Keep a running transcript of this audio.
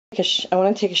I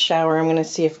want to take a shower. I'm going to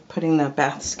see if putting the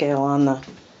bath scale on the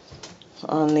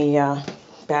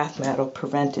bath mat will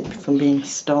prevent it from being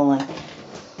stolen.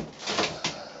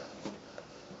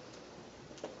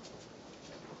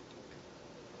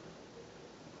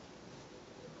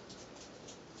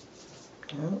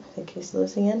 Oh, I think he's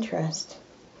losing interest.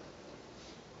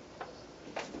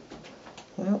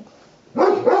 Nope.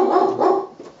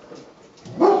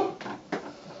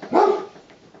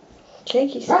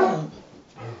 Shaky sound.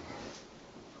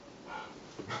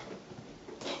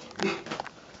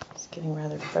 It's getting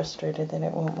rather frustrated that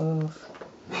it won't move.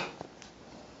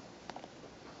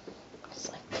 It's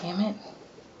like, damn it.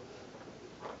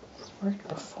 It's worked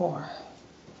before.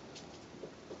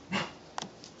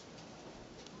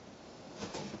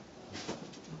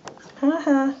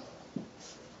 Haha.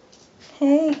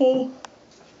 Hey.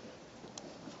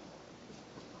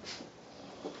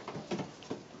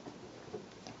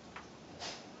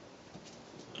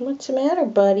 What's the matter,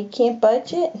 buddy? Can't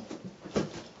budge it?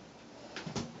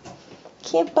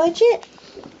 Can't budge it?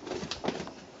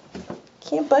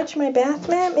 Can't budge my bath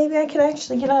mat? Maybe I could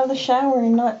actually get out of the shower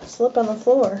and not slip on the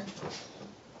floor.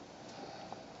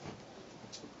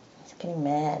 He's getting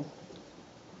mad.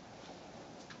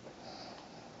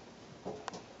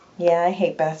 Yeah, I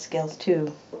hate bath scales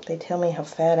too. They tell me how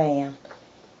fat I am.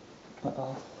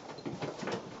 Uh-oh.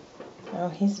 Oh,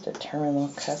 he's a determined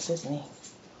little cup, isn't he?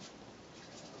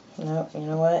 No, you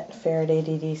know what? Ferret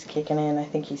ADD's kicking in. I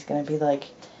think he's going to be like,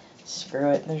 screw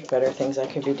it, there's better things I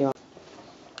could be doing.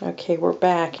 Okay, we're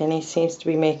back, and he seems to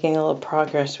be making a little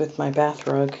progress with my bath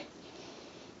rug.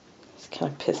 He's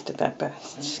kind of pissed at that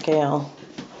bath scale.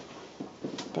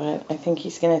 But I think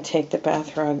he's going to take the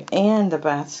bath rug and the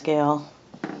bath scale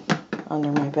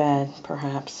under my bed,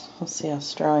 perhaps. We'll see how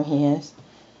strong he is.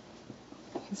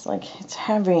 He's like, it's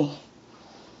heavy.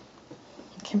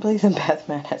 I can't believe the bath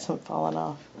mat hasn't fallen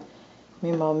off.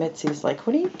 Meanwhile, Mitzi's like,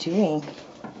 what are you doing?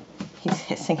 He's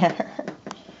hissing at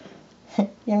her.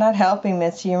 You're not helping,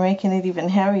 Mitzi. You're making it even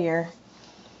heavier.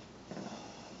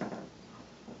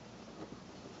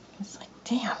 It's like,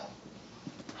 damn.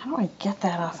 How do I get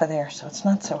that off of there so it's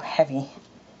not so heavy?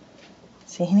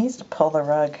 See, he needs to pull the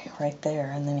rug right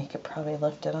there, and then he could probably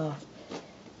lift it off.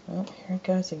 Oh, here it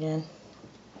goes again.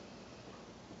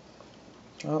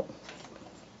 Oh.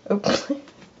 Oops.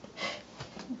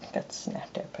 Got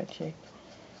snapped at by Jake.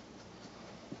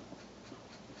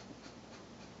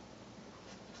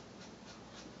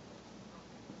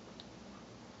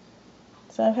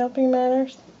 Is that helping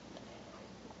matters?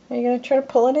 Are you going to try to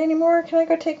pull it anymore? Can I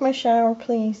go take my shower,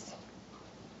 please?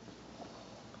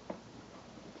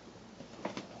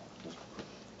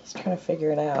 He's trying to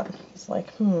figure it out. He's like,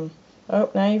 Oh,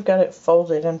 now you've got it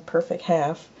folded in perfect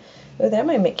half. Oh, that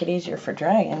might make it easier for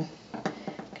dragging.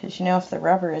 Because, you know, if the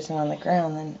rubber isn't on the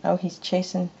ground, then... Oh, he's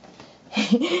chasing...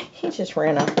 He just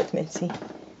ran off with Mitzi.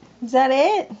 Is that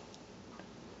it?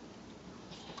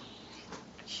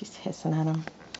 She's hissing at him.